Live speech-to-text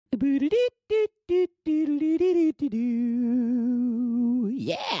Yeah.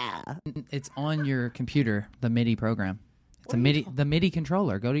 It's on your computer, the MIDI program. It's the MIDI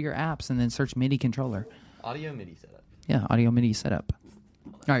controller. Go to your apps and then search MIDI controller. Audio MIDI setup. Yeah, audio MIDI setup.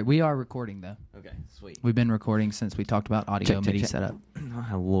 All right, we are recording though. Okay, sweet. We've been recording since we talked about audio MIDI setup.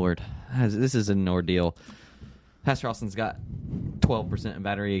 Oh, Lord. This is an ordeal. Pastor Austin's got 12% in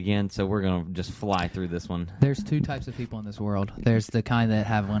battery again, so we're going to just fly through this one. There's two types of people in this world. There's the kind that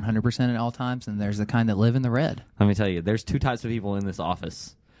have 100% at all times, and there's the kind that live in the red. Let me tell you, there's two types of people in this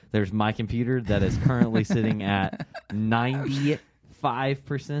office. There's my computer that is currently sitting at 95%,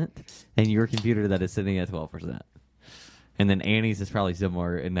 and your computer that is sitting at 12%. And then Annie's is probably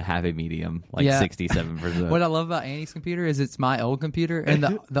somewhere in the happy medium, like 67%. What I love about Annie's computer is it's my old computer,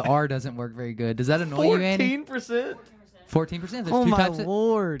 and the R doesn't work very good. Does that annoy you, Annie? 14%? 14%? There's Oh, two my types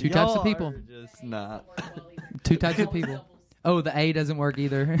Lord. two types of people. Y'all are just not. Two types of people. Oh, the A doesn't work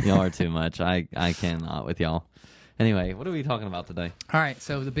either. Y'all are too much. I cannot with y'all. Anyway, what are we talking about today? All right,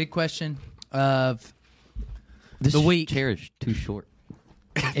 so the big question of This the week chair is too short.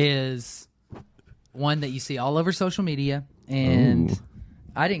 is one that you see all over social media, and Ooh.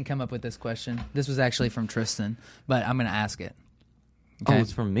 I didn't come up with this question. This was actually from Tristan, but I'm going to ask it. Oh,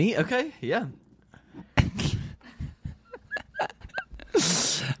 it's from me? Okay, yeah.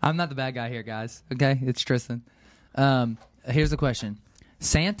 I'm not the bad guy here, guys. Okay, it's Tristan. Here's the question: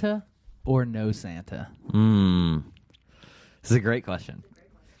 Santa or no Santa? This is a great question.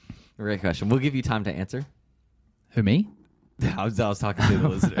 Great question. We'll give you time to answer. Who, me? I was talking to the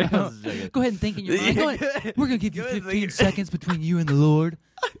listener. I was joking. Go ahead and think in your mind. We're going to give you 15 seconds between you and the Lord,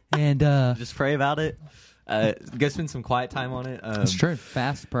 and just pray about it. Go spend some quiet time on it. it's true.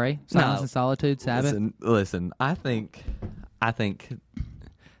 Fast, pray, silence and solitude, Sabbath. Listen. I think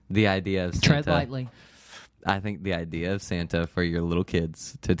the idea of Santa, Tread lightly. I think the idea of Santa for your little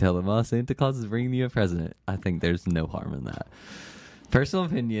kids to tell them, "Oh, Santa Claus is bringing you a present." I think there's no harm in that. Personal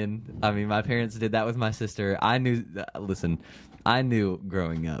opinion. I mean, my parents did that with my sister. I knew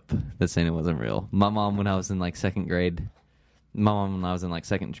growing up that Santa wasn't real. My mom, when I was in like second grade,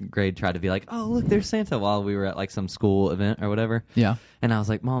 tried to be like, "Oh, look, there's Santa," while we were at like some school event or whatever. Yeah. And I was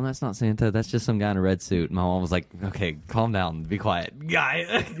like, "Mom, that's not Santa. That's just some guy in a red suit." And my mom was like, "Okay, calm down, be quiet,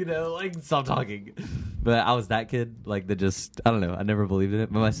 guy. Like stop talking." But I was that kid, like that just I don't know. I never believed in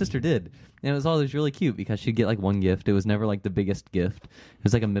it, but my sister did, and it was always really cute because she'd get like one gift. It was never like the biggest gift. It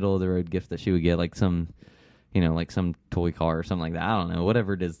was like a middle of the road gift that she would get, like some. Like some toy car or something like that. I don't know,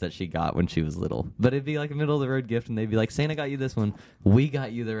 whatever it is that she got when she was little. But it'd be like a middle-of-the-road gift, and they'd be like, "Santa got you this one. We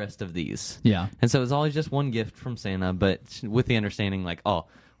got you the rest of these." Yeah. And so it was always just one gift from Santa, but with the understanding, like, "Oh,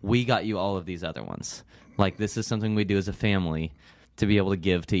 we got you all of these other ones. Like, this is something we do as a family to be able to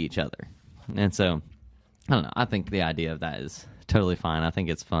give to each other." And so, I don't know. I think the idea of that is totally fine. I think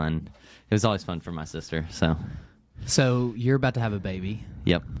it's fun. It was always fun for my sister, so. So you're about to have a baby.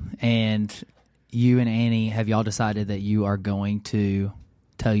 Yep. And you and Annie, have y'all decided that you are going to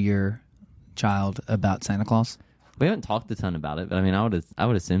tell your child about Santa Claus? We haven't talked a ton about it, but I mean, I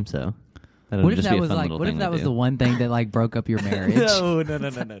would assume so. What if that was the one thing that like broke up your marriage? No.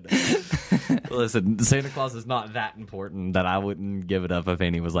 Listen, Santa Claus is not that important that I wouldn't give it up if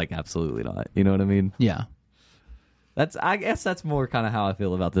Annie was like, absolutely not. You know what I mean? Yeah. I guess that's more kind of how I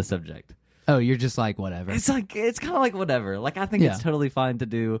feel about this subject. Oh, you're just like, whatever. It's kind of like whatever. Like, I think it's totally fine to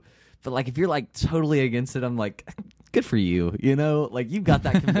do. But, like, if you're, like, totally against it, I'm like, good for you, you know? Like, you've got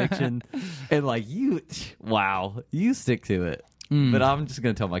that conviction, and, like, you stick to it. But I'm just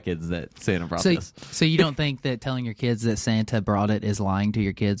going to tell my kids that Santa brought this. So you don't think that telling your kids that Santa brought it is lying to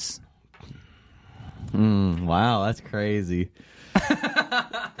your kids? Wow, that's crazy.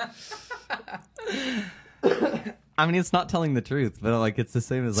 I mean, it's not telling the truth, but, like, it's the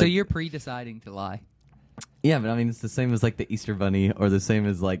same as, like... So you're pre-deciding to lie? Yeah, but, I mean, it's the same as, like, the Easter Bunny, or the same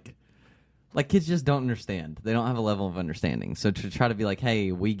as, like... Like, kids just don't understand. They don't have a level of understanding. So to try to be like,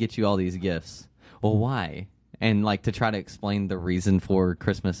 "Hey, we get you all these gifts." Well, why? And, like, to try to explain the reason for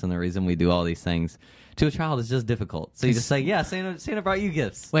Christmas and the reason we do all these things to a child is just difficult. So you just say, "Yeah, Santa brought you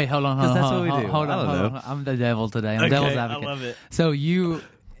gifts." Wait, hold on. Because that's what we do. Hold on. I'm the devil today. I'm devil's advocate. I love it. So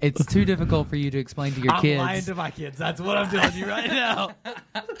it's too difficult for you to explain to your kids. I'm lying to my kids. That's what I'm telling you right now.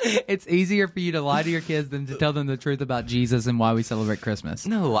 It's easier for you to lie to your kids than to tell them the truth about Jesus and why we celebrate Christmas.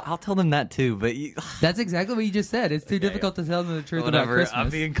 No, I'll tell them that too, but... That's exactly what you just said. It's too difficult to tell them the truth about Christmas.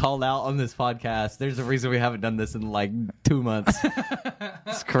 I'm being called out on this podcast. There's a reason we haven't done this in like 2 months.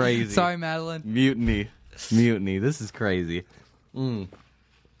 It's crazy. Sorry, Madeline. Mutiny. This is crazy. No,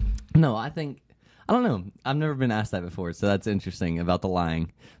 I don't know. I've never been asked that before, so that's interesting about the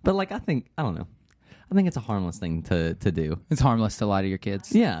lying. But, like, I don't know. I think it's a harmless thing to do. It's harmless to lie to your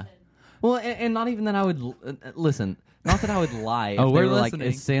kids. Yeah. Well, and not even that I would listen. Not that I would lie. If Oh, they we're were like, listening.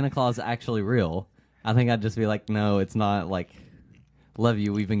 is Santa Claus actually real? I think I'd just be like, no, it's not. Like, love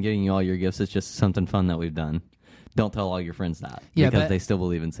you. We've been getting you all your gifts. It's just something fun that we've done. Don't tell all your friends that Yeah, because but- they still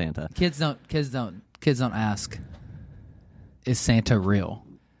believe in Santa. Kids don't ask, is Santa real?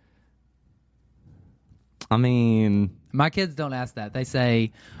 I mean, My kids don't ask that. They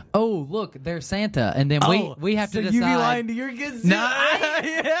say, "Oh, look, there's Santa," and then we have to decide. You be lying to your kids? No,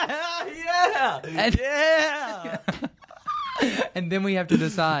 yeah. And- and then we have to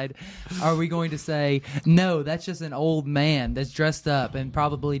decide: are we going to say, "No, that's just an old man that's dressed up and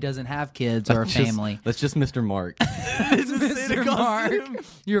probably doesn't have kids or a family"? That's just Mr. Mark. Mr. Mark,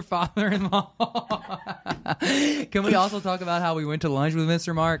 your father-in-law. Can we also talk about how we went to lunch with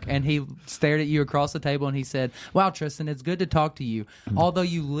Mr. Mark and he stared at you across the table and he said, "Wow, Tristan, it's good to talk to you. Although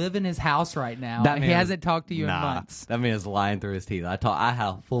you live in his house right now, That he man- hasn't talked to you in Nah, months." that man is lying through his teeth. I had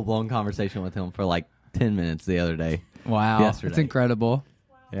a full-blown conversation with him for like 10 minutes the other day. Wow, Yesterday. that's incredible.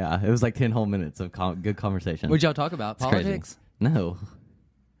 Yeah, it was like 10 whole minutes of good conversation. What'd y'all talk about? It's crazy. Politics? No,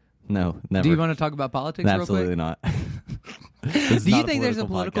 never. Do you want to talk about politics Absolutely real quick? not. Do you think there's a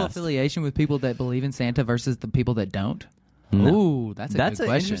political affiliation with people that believe in Santa versus the people that don't? Ooh, that's a good an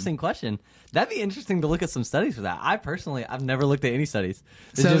question. interesting question. That'd be interesting to look at some studies for that. I've never looked at any studies.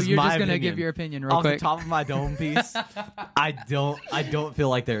 It's So you're my just going to opinion. give your opinion real Off quick? the top of my dome piece. I don't feel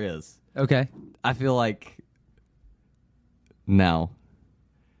like there is. Okay. I feel like now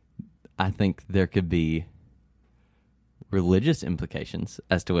I think there could be religious implications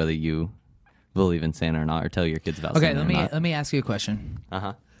as to whether you believe in Santa or not, or tell your kids about Okay, Santa or not. let me ask you a question.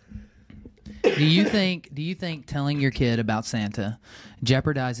 Uh-huh. Do you think telling your kid about Santa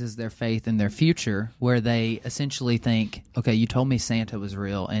jeopardizes their faith in their future, where they essentially think, okay, you told me Santa was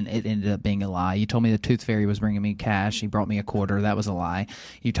real and it ended up being a lie. You told me the Tooth Fairy was bringing me cash. He brought me a quarter. That was a lie.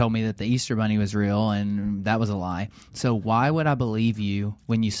 You told me that the Easter Bunny was real and that was a lie. So why would I believe you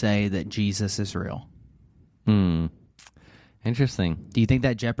when you say that Jesus is real? Interesting. Do you think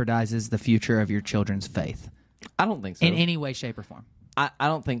that jeopardizes the future of your children's faith I don't think so. in any way, shape, or form? I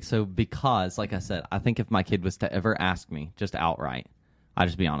don't think so because, like I said, I think if my kid was to ever ask me just outright, I'd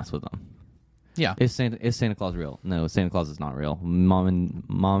just be honest with them. Yeah. Is Santa Claus real? No, Santa Claus is not real. Mom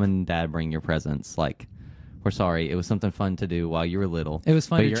and Dad bring your presents. Like, we're sorry. It was something fun to do while you were little. It was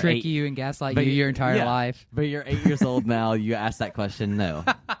fun But to you're trick 8 you and gaslight but you your entire yeah, life. But you're 8 years old now. You ask that question. No.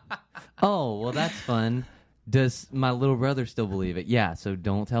 Oh, well, that's fun. Does my little brother still believe it? Yeah, so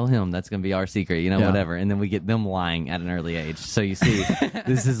don't tell him. That's going to be our secret, Yeah. whatever. And then we get them lying at an early age. So you see,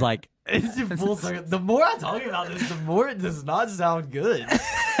 this is like, it's a full circle. The more I talk about this, the more it does not sound good.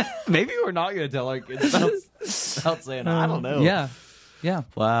 Maybe we're not going to tell our kids about Santa. I don't know. Yeah. Yeah.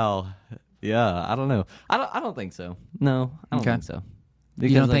 Wow. Yeah, I don't know. I don't think so. No, I don't Okay. think so. You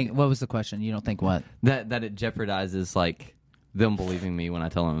don't like, think, what was the question? You don't think what? that it jeopardizes like them believing me when I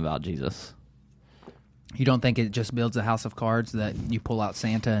tell them about Jesus. You don't think it just builds a house of cards that you pull out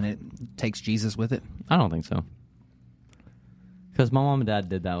Santa and it takes Jesus with it? I don't think so. Because my mom and dad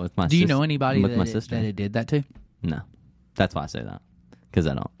did that with my Do you know anybody with my that sister. it did that to? No. That's why I say that. Because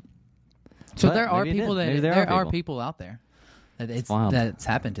I don't. So But there are maybe it people did. that Maybe there there are are people. people out there that wild. it's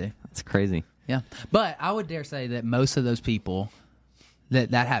happened to. It's crazy. Yeah. But I would dare say that most of those people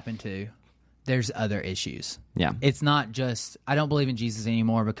that happened to, there's other issues. Yeah. It's not just, I don't believe in Jesus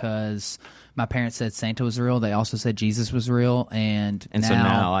anymore because my parents said Santa was real. They also said Jesus was real. And so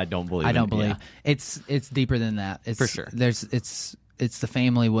now I don't believe I in don't it, believe. yeah. It's deeper than that. It's, For sure. It's the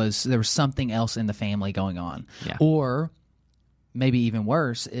family there was something else in the family going on. Yeah. Or maybe even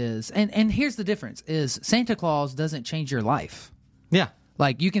worse is, and here's the difference, is Santa Claus doesn't change your life. Yeah.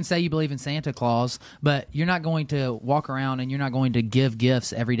 Like, you can say you believe in Santa Claus, but you're not going to walk around and you're not going to give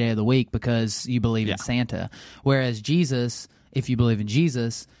gifts every day of the week because you believe in Santa. Whereas Jesus, if you believe in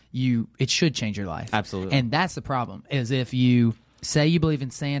Jesus, it should change your life. Absolutely. And that's the problem, is if you say you believe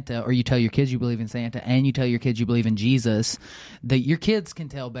in Santa, or you tell your kids you believe in Santa, and you tell your kids you believe in Jesus, that your kids can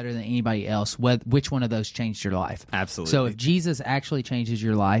tell better than anybody else which one of those changed your life. Absolutely. So if Jesus actually changes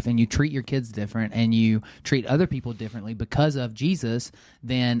your life, and you treat your kids different, and you treat other people differently because of Jesus,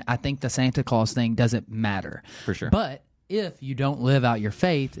 then I think the Santa Claus thing doesn't matter. For sure. But if you don't live out your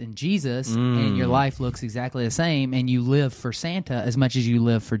faith in Jesus and your life looks exactly the same, and you live for Santa as much as you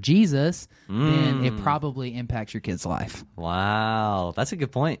live for Jesus, then it probably impacts your kid's life. Wow. That's a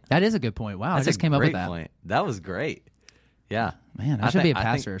good point. That is a good point. Wow, That's I just a came up with great that. point. That was great. Yeah. Man, I should be a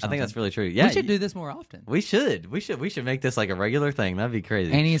pastor or I something. think that's really true. Yeah. We should do this more often. We should make this like a regular thing. That'd be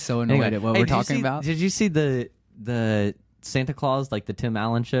crazy. Annie is so annoyed at what Hey, we're did you talking see- about. Did you see the Santa Claus, like the Tim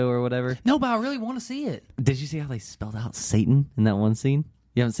Allen show or whatever? No, but I really want to see it. Did you see how they spelled out Satan in that one scene?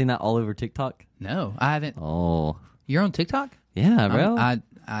 You haven't seen that all over TikTok? No, I haven't. Oh, You're on TikTok? yeah, bro. I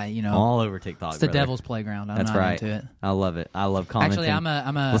all over TikTok. it's the brother. devil's playground. I'm That's not right. into it. I love it. I love commenting. Actually, I'm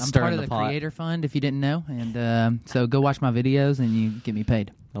Let's I'm stir part in of the pot. Creator Fund, if you didn't know, and so go watch my videos and you get me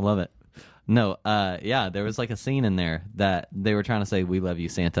paid. I love it. No, yeah, there was like a scene in there that they were trying to say, "We love you,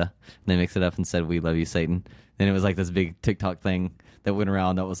 Santa." And they mixed it up and said, "We love you, Satan." Then it was like this big TikTok thing that went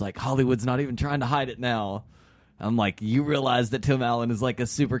around that was like, Hollywood's not even trying to hide it now. I'm like, you realize that Tim Allen is like a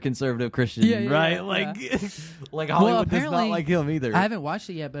super conservative Christian, Yeah, right? yeah. Like, like Hollywood does not like him either. I haven't watched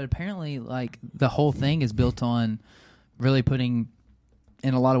it yet, but apparently, like the whole thing is built on really putting,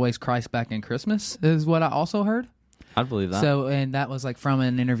 in a lot of ways, Christ back in Christmas. Is what I also heard. I'd believe that. So, and that was like from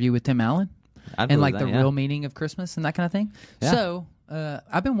an interview with Tim Allen, I'd and believe like that, the yeah. real meaning of Christmas and that kind of thing. Yeah. So,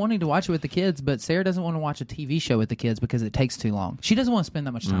 I've been wanting to watch it with the kids, but Sarah doesn't want to watch a TV show with the kids because it takes too long. She doesn't want to spend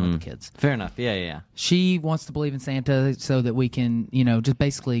that much time with the kids. Fair enough. Yeah, yeah, yeah. She wants to believe in Santa so that we can, just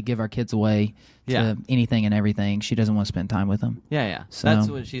basically give our kids away to Yeah. anything and everything. She doesn't want to spend time with them. Yeah, yeah. So- That's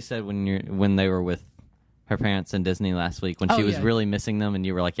what she said when they were with her parents in Disney last week, when she was yeah. really missing them, and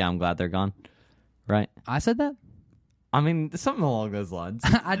you were like, "Yeah, I'm glad they're gone." Right? I said that? I mean, something along those lines.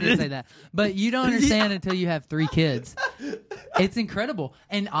 I did say that. But you don't understand until you have 3 kids. It's incredible.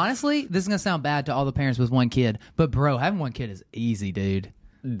 And honestly, this is going to sound bad to all the parents with one kid, but bro, having one kid is easy, dude.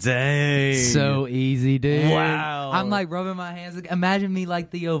 Dang. So easy, dude. Wow. I'm like rubbing my hands. Imagine me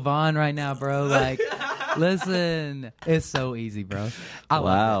like Theo Vaughn right now, bro. Like, listen, it's so easy, bro. I love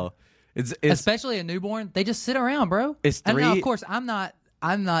Wow. it. It's Especially a newborn. They just sit around, bro. It's And now, 3 of course, I'm not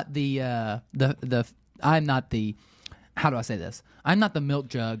the how do I say this? I'm not the milk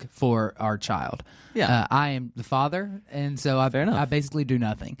jug for our child. Yeah. I am the father, and so Fair enough. I basically do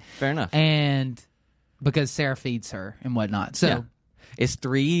nothing. fair enough. And because Sarah feeds her and whatnot. So, Yeah. Is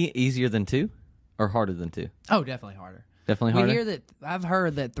 3 easier than 2 or harder than 2? oh, definitely harder. Definitely harder. We hear that. I've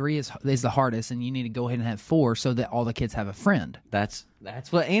heard that 3 is the hardest, and you need to go ahead and have 4 so that all the kids have a friend. That's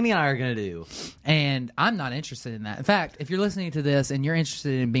what Annie and I are gonna do. And I'm not interested in that. In fact, if you're listening to this and you're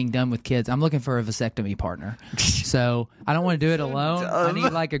interested in being done with kids, I'm looking for a vasectomy partner. So I don't want to do it alone. I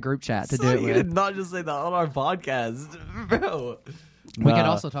need like a group chat to do it you with. did not just say that on our podcast, bro. We could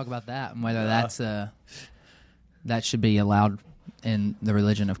also talk about that and whether that should be allowed in the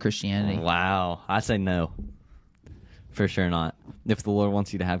religion of Christianity. Wow, I say no. For sure not. If the Lord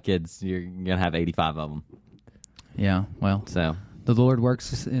wants you to have kids, you're gonna have 85 of them. Yeah, well, So the Lord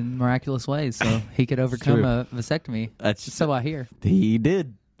works in miraculous ways, so He could overcome true. a vasectomy. That's So I hear. He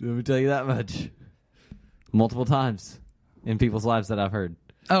did. Let me tell you that much. Multiple times in people's lives that I've heard.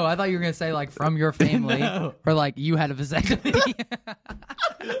 Oh, I thought you were going to say, like, from your family. No. Or, like, you had a vasectomy.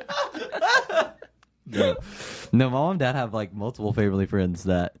 No, my mom and dad have like multiple family friends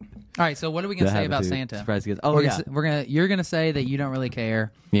that All right, so what are we going to say about Santa? Surprise kids. Oh We're yeah, you're going to say that you don't really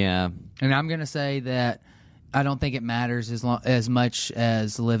care. yeah. And I'm going to say that I don't think it matters as much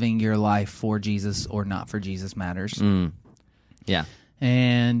as living your life for Jesus or not for Jesus matters. Yeah.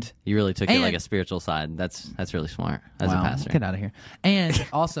 And You really took it And- like a spiritual side. That's really smart as wow, a pastor. get out of here. And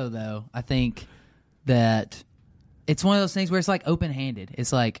also, though, I think that it's one of those things where it's like open-handed.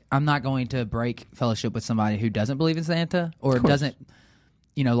 It's like I'm not going to break fellowship with somebody who doesn't believe in Santa or doesn't,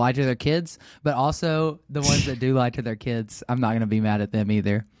 lie to their kids. But also the ones that do lie to their kids, I'm not going to be mad at them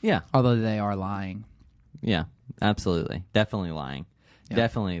either. Yeah, Although they are lying. yeah, absolutely, definitely lying.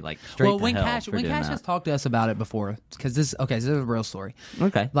 Definitely like straight Well, to when hell Cash for when doing Cash that. has talked to us about it before, because this is a real story.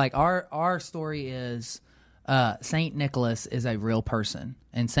 Okay. Like our story is Saint Nicholas is a real person,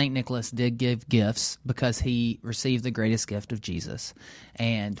 and Saint Nicholas did give gifts because he received the greatest gift of Jesus,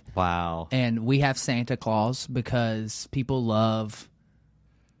 and Wow. we have Santa Claus because people love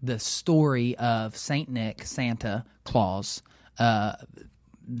the story of Saint Nick, Santa Claus,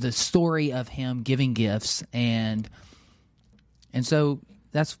 the story of him giving gifts, and so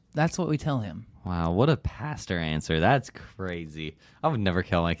that's what we tell him. Wow, what a pastor answer. That's crazy. I would never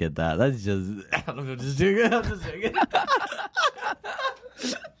tell my kid that. That's just, I'm just doing it. I'm just doing it.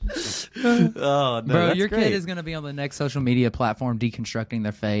 Oh, no, Bro, that's your great. kid is going to be on the next social media platform deconstructing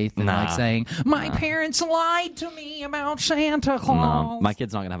their faith and like Nah. saying, my parents lied to me about Santa Claus. No, my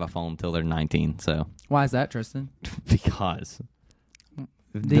kid's not going to have a phone until they're 19, so. Why is that, Tristan? Because.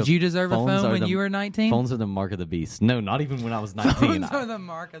 Did you deserve a phones phone are when the- you were 19? Phones are the mark of the beast. No, not even when I was 19. Phones are the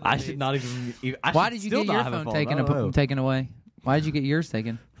mark of the I beast. should not even. Why should did you still get not your have a phone I don't know. taken away? Why did you get yours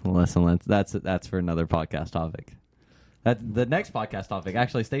taken? Listen, that's for another podcast topic. The next podcast topic.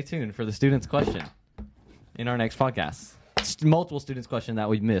 Actually, stay tuned for the student's question in our next podcast. multiple students question that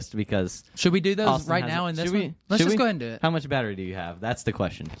we missed because Should we do those Austin right has now it. in this Should one? we- Let's should just we? go ahead and do it. How much battery do you have? That's the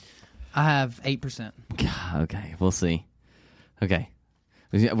question. I have 8%. Okay, we'll see. Okay.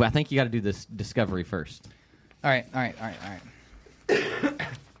 I think you got to do this discovery first. All right.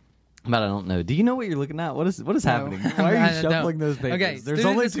 But I don't know. Do you know what you're looking at? What is happening? Why are I you don't. shuffling those papers? Okay, There's student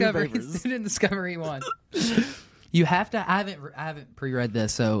only discovery, 2 papers. Student Discovery 1. You have to. I haven't pre-read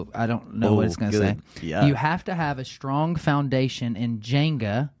this, so I don't know what it's going to say. Yeah. You have to have a strong foundation in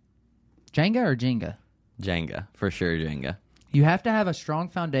Jenga. Jenga or Jenga? Jenga, for sure, Jenga. You have to have a strong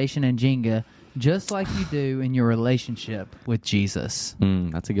foundation in Jenga, just like you do in your relationship with Jesus.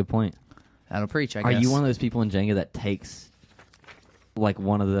 That's a good point. That'll preach, I Are guess. you one of those people in Jenga that takes like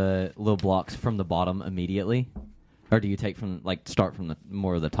one of the little blocks from the bottom immediately, or do you take from start from the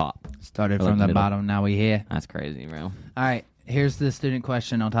more of the top? Started Or, like, from the middle? bottom, now we here. That's crazy, bro. All right, here's the student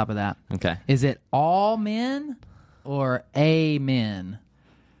question on top of that. Okay. Is it all men or amen?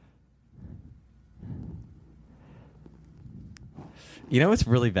 You know what's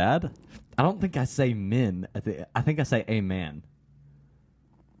really bad? I don't think I say men. I think I say a man.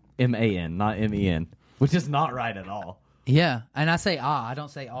 M-A-N, not M-E-N, which is not right at all. Yeah, and I say I don't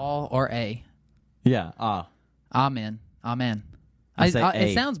say all or a. Yeah, Amen. Amen. I say It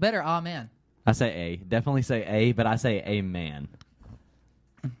a. sounds better, amen. I say a. Definitely say a, but I say a man.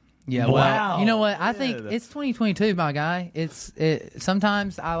 Yeah, Wow, well, you know what? I think man. it's 2022, my guy.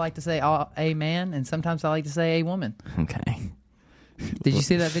 Sometimes I like to say a man, and sometimes I like to say a woman. Okay. Did you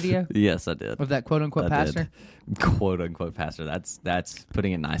see that video Yes, I did. of that quote unquote I pastor? did. Quote unquote pastor. That's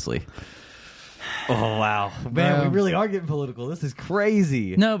putting it nicely. Oh wow, man, Bro. we really are getting political. This is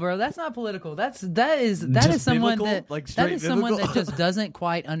crazy. No, bro, that's not political. That is Just someone biblical? that Like that straight is someone biblical? that just doesn't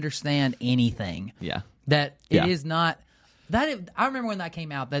quite understand anything. Yeah. That Yeah. it is not. I remember when that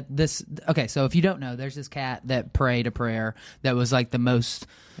came out. Okay, so if you don't know, there's this cat that prayed a prayer that was like the most.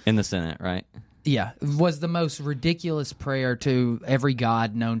 In the Senate, right? Yeah, was the most ridiculous prayer to every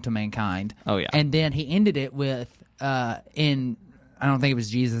god known to mankind. Oh, yeah. And then he ended it with in I don't think it was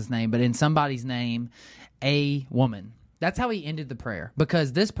Jesus' name, but in somebody's name, a woman. That's how he ended the prayer,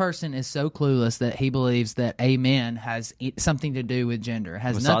 because this person is so clueless that he believes that amen has something to do with gender. It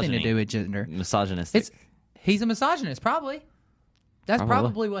has nothing to Misogyny. do with gender. Misogynistic. He's a misogynist, probably. That's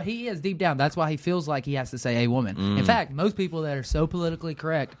probably what he is deep down. That's why he feels like he has to say a woman. In fact, most people that are so politically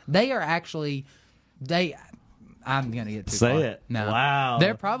correct, they are actually I'm gonna get too Say far. it. No. Wow.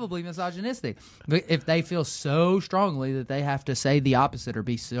 They're probably misogynistic. But if they feel so strongly that they have to say the opposite or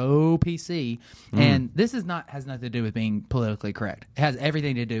be so PC, and this has nothing to do with being politically correct. It has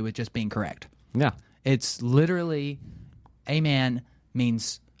everything to do with just being correct. Yeah. It's literally, amen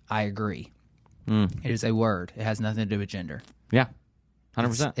means I agree. It is a word. It has nothing to do with gender. Yeah.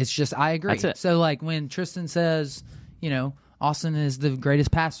 100%. It's just I agree. That's it. So like when Tristan says, Austin is the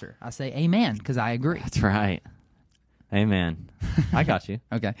greatest pastor, I say amen because I agree. That's right. Amen. I got you.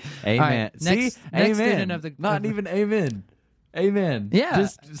 Okay. Amen. All right, See? next amen. student of the Not even amen. Amen. Yeah.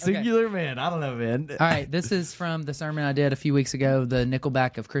 Just Okay. singular man. I don't know, man. All right, this is from the sermon I did a few weeks ago, the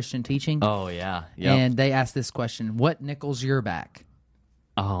Nickelback of Christian teaching. Oh, yeah. Yep. And they asked this question: what nickels your back?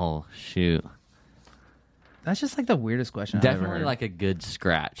 Oh, shoot. That's just like the weirdest question I've Definitely ever heard. like a good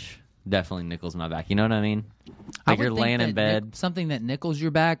scratch. Definitely nickels my back. You know what I mean? I Like would you're think laying that in bed. something that nickels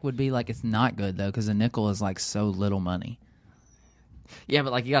your back would be like it's not good though, because a nickel is like so little money. Yeah,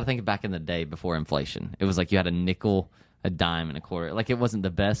 but like you got to think back in the day before inflation. It was like you had a nickel, a dime, and a quarter. Like it wasn't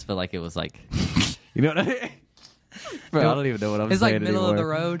the best, but like it was like, you know what I mean? Bro, I don't even know what I'm It's saying like middle of the anymore.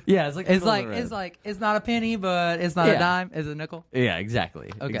 road. Yeah, it's like It's middle of like the road. it's like it's not a penny, but it's not a Yeah. dime. It's a nickel. Yeah,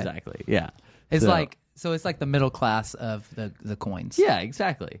 exactly. Okay. Exactly. Yeah. It's So- like it's like the middle class of the coins. Yeah,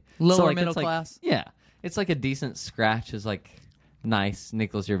 exactly. Lower So, like, middle it's like- class? Yeah, it's like a decent scratch is like nice,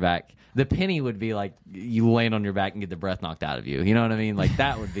 nickels your back. The penny would be like you laying on your back and get the breath knocked out of you. You know what I mean? Like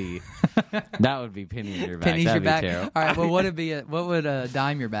that would be penny in your back. Pennies That'd your be back. terrible. All right. Well, what would a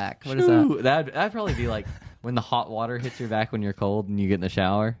dime your back? What is that? Ooh, that'd probably be like when the hot water hits your back when you're cold and you get in the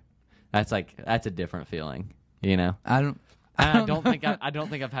shower. That's a different feeling. You know. I don't think I don't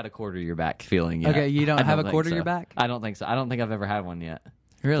think I've had a quarter of your back feeling yet. Okay, you don't I have a think quarter of so. your back? I don't think so. I don't think I've ever had one yet.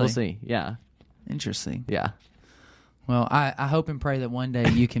 Really? We'll see. Yeah. Interesting. Yeah. Well, I hope and pray that one day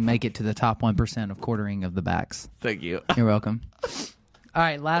you can make it to the top 1% of quartering of the backs. Thank you. You're welcome. All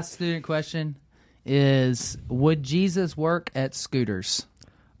right, last student question is: would Jesus work at Scooters?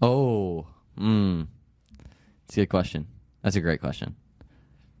 Oh. It's a good question. That's a great question.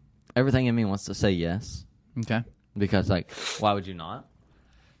 Everything in me wants to say yes. Okay. Because, like, why would you not?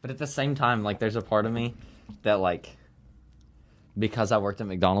 But at the same time, like, there's a part of me that, like, because I worked at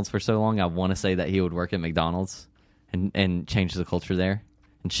McDonald's for so long, I want to say that he would work at McDonald's. and change the culture there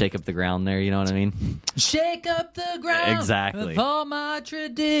and shake up the ground there. You know what I mean? Shake up the ground Exactly. of all my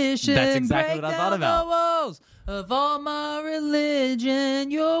tradition. That's exactly break what I down thought about. the walls of all my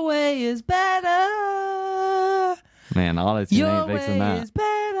religion. Your way is better. Man, honestly, Your ain't fixing way that. is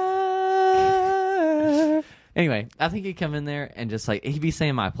better. Anyway, I think he'd come in there and just like he'd be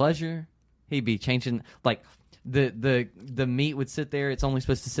saying my pleasure. He'd be changing like the meat would sit there. It's only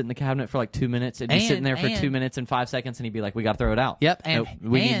supposed to sit in the cabinet for like 2 minutes. It'd be sitting there for 2 minutes and 5 seconds, and he'd be like, "We got to throw it out." Yep, Nope,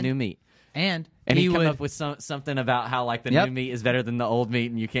 we need new meat. And he'd he come would, up with something about how like the Yep. new meat is better than the old meat,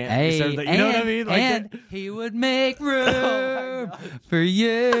 and you can't Hey, serve that. You know what I mean? Like and that. he would make Oh room for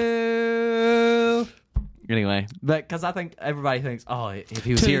you Anyway, but because I think everybody thinks, oh, if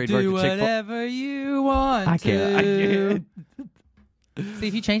he was to here, he'd work do at Chick-fil-A. whatever you want I can't. to. See,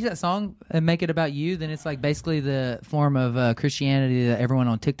 if you change that song and make it about you, then it's like basically the form of Christianity that everyone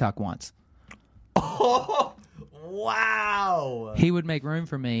on TikTok wants. Oh, wow. He would make room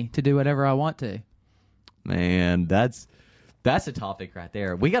for me to do whatever I want to. Man, that's a topic right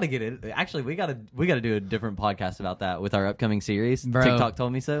there. We got to get it. Actually, we got to do a different podcast about that with our upcoming series. Bro. TikTok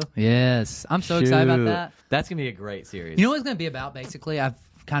told me so. Yes, I'm so excited about that. That's gonna be a great series. You know what it's going to be about? Basically, I've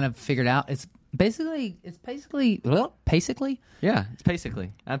kind of figured out. It's basically, Yeah, it's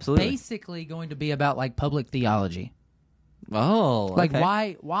basically absolutely. basically going to be about like public theology. Oh, Like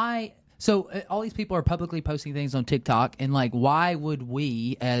okay. why? So all these people are publicly posting things on TikTok, and like, why would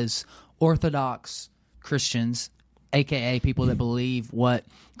we, as Orthodox Christians, aka people that believe what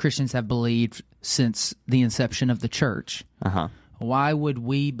Christians have believed since the inception of the church, why would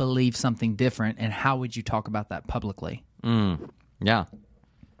we believe something different, and how would you talk about that publicly? Yeah.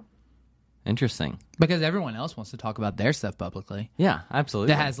 Interesting. Because everyone else wants to talk about their stuff publicly. Yeah,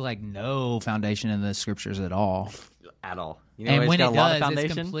 absolutely. That has like no foundation in the scriptures at all. At all. You know, And where when it's it got a lot of does, it's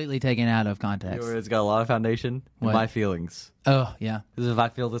foundation. completely taken out of You know context. where it's got a lot of foundation. What? My feelings. Oh, yeah. Because if I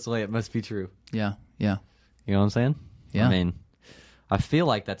feel this way, it must be true. Yeah. Yeah. You know what I'm saying? Yeah. I mean, I feel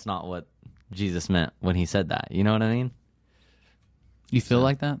like that's not what Jesus meant when he said that. You know what I mean? You feel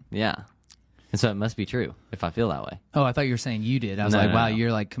like that? Yeah. And so it must be true if I feel that way. Oh, I thought you were saying you did. I was No, like, no, wow, no.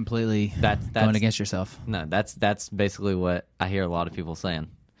 you're like completely That's going against yourself. No, that's basically what I hear a lot of people saying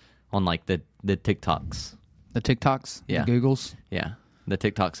on like the TikToks. The TikToks, Yeah. the Googles. Yeah, the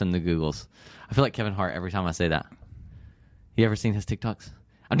TikToks and the Googles. I feel like Kevin Hart every time I say that. You ever seen his TikToks?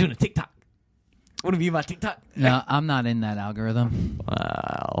 I'm doing a TikTok. Want to view my TikTok? No, I'm not in that algorithm.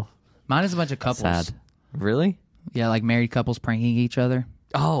 Wow. Mine is a bunch of couples. Sad. Really? Yeah, like married couples pranking each other.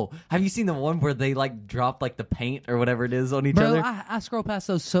 Oh, have you seen the one where they like drop like the paint or whatever it is on each Bro, other? I scroll past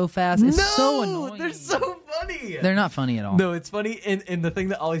those so fast. It's so annoying. They're so funny. They're not funny at all. No, it's funny, and the thing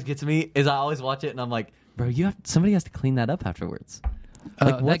that always gets me is I always watch it and I'm like, bro, somebody has to clean that up afterwards.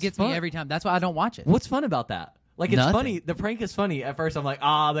 Like, that what's gets fun? me every time. That's why I don't watch it. What's fun about that? Like, it's Nothing. funny. The prank is funny. At first, I'm like,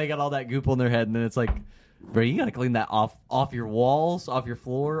 they got all that goop on their head, and then it's like, bro, you got to clean that off your walls, off your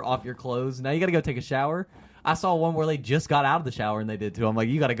floor, off your clothes. Now you got to go take a shower. I saw one where they just got out of the shower and they did too. I'm like,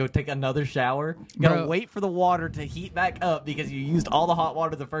 you got to go take another shower. You got to Bro. wait for the water to heat back up because you used all the hot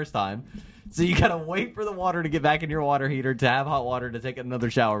water the first time. So you got to wait for the water to get back in your water heater to have hot water to take another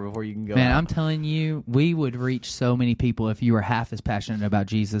shower before you can go Man, out. I'm telling you, we would reach so many people if you were half as passionate about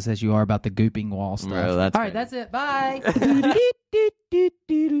Jesus as you are about the gooping wall stuff. Bro, that's all right, crazy. that's it. Bye.